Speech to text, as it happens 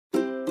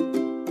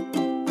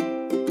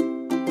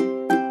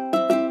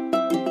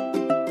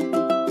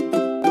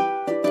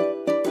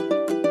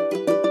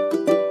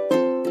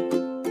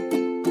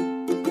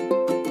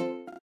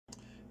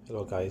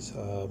guys,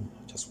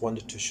 just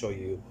wanted to show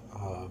you,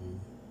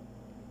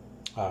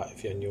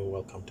 if you're new,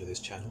 welcome to this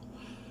channel.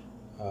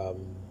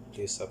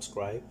 Please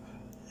subscribe,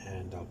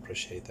 and I'll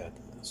appreciate that,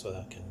 so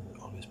that I can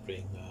always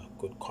bring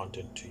good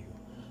content to you.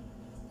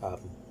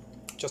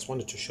 Just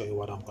wanted to show you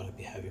what I'm going to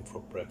be having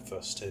for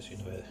breakfast. As you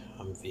know,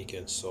 I'm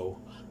vegan,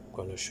 so I'm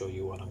going to show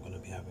you what I'm going to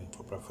be having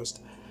for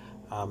breakfast.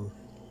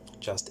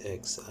 Just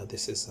eggs.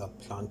 This is a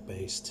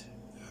plant-based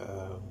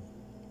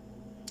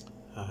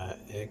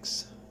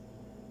eggs,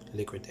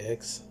 liquid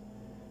eggs.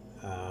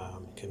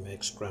 You can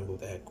make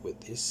scrambled egg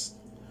with this.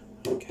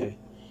 Okay.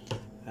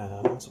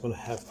 I'm also going to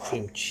have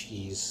cream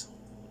cheese.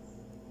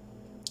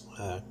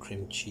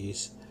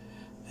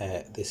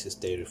 This is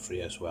dairy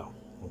free as well.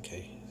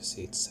 Okay,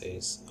 see, it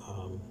says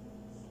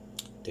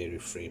dairy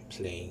free,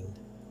 plain,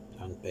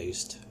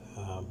 plant-based,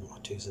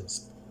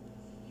 artisan's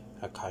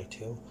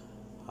kaitel.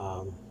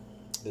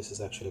 This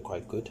is actually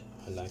quite good.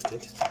 I liked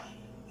it.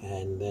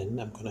 And then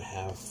I'm gonna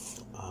have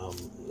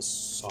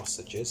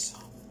sausages.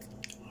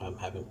 I'm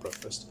having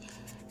breakfast.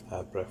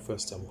 I'm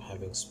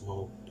having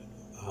smoked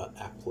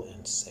apple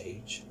and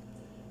sage,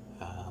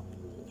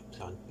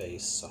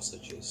 plant-based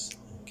sausages.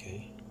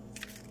 Okay,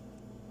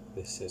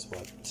 this is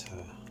what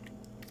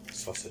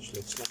sausage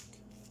looks like.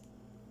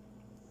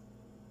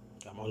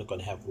 I'm only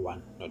gonna have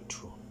one, not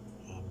two.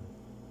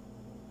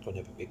 Don't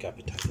have a big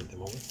appetite at the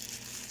moment.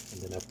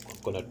 And then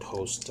I'm gonna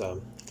toast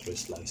 3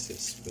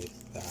 slices with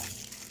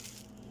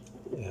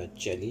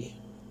jelly.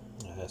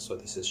 So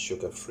this is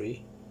sugar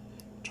free.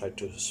 Try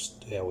to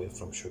stay away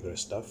from sugar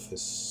stuff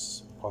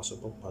as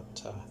possible,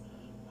 but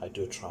I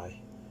do try.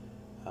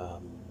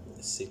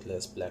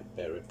 Seedless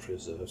blackberry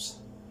preserves,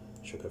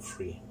 sugar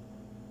free.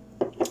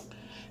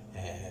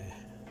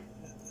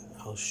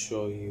 I'll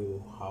show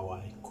you how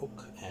I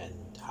cook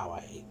and how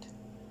I eat.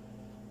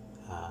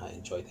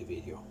 Enjoy the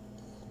video.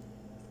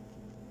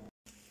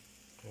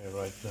 Okay,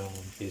 right now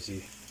I'm busy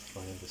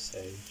frying the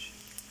sage.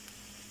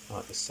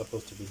 It's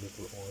supposed to be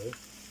little oil.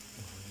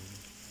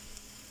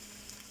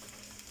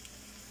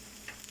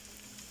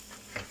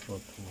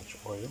 Not too much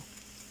oil,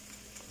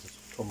 because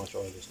too much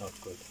oil is not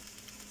good.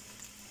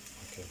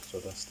 Okay, so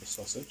that's the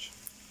sausage.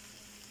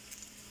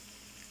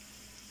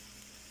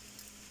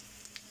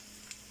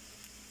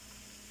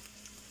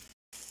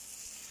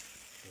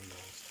 And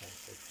now it's time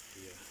for the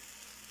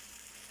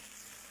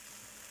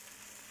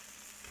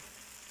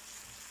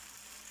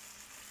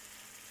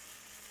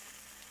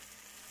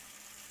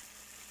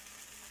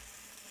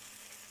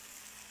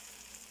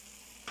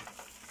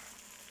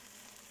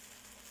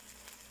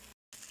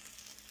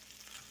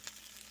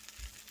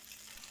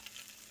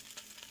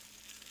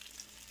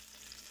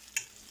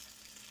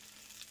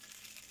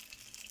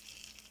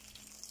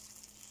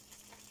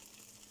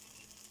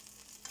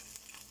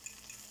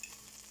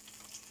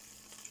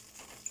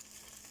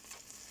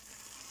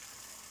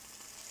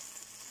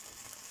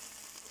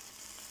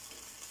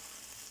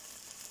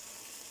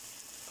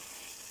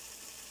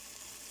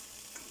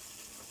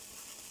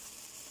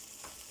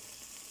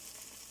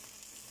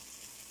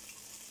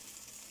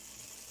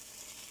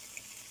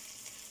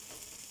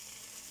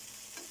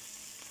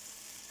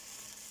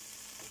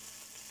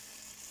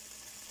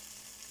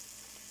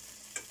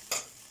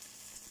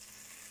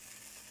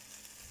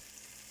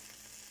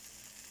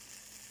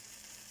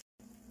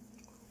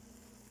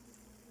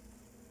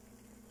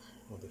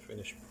the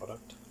finished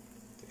product,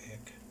 the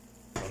egg.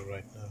 So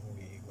right now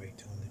we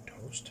wait on the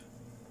toast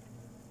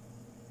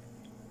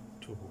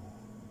to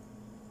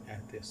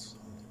add this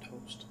on the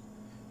toast.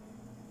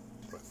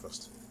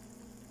 Breakfast.